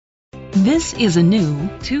This is a new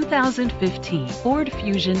 2015 Ford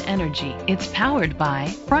Fusion Energi. It's powered by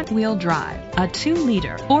front-wheel drive, a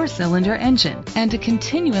 2-liter 4-cylinder engine, and a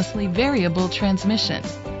continuously variable transmission.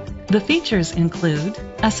 The features include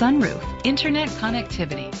a sunroof, internet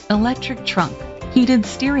connectivity, electric trunk, heated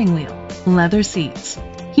steering wheel, leather seats,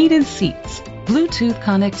 heated seats, Bluetooth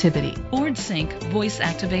connectivity, Ford Sync voice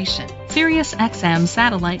activation, Sirius XM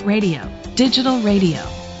satellite radio, digital radio.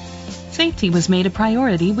 Safety was made a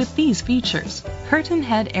priority with these features: curtain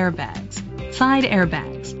head airbags, side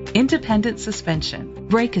airbags, independent suspension,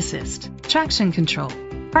 brake assist, traction control,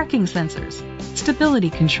 parking sensors, stability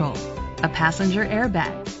control, a passenger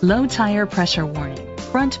airbag, low tire pressure warning,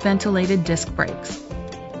 front ventilated disc brakes.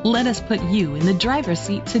 Let us put you in the driver's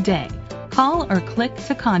seat today. Call or click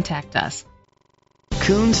to contact us.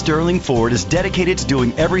 Koons Sterling Ford is dedicated to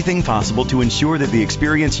doing everything possible to ensure that the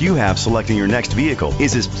experience you have selecting your next vehicle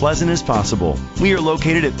is as pleasant as possible. We are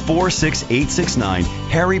located at 46869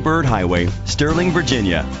 Harry Byrd Highway, Sterling,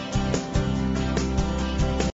 Virginia.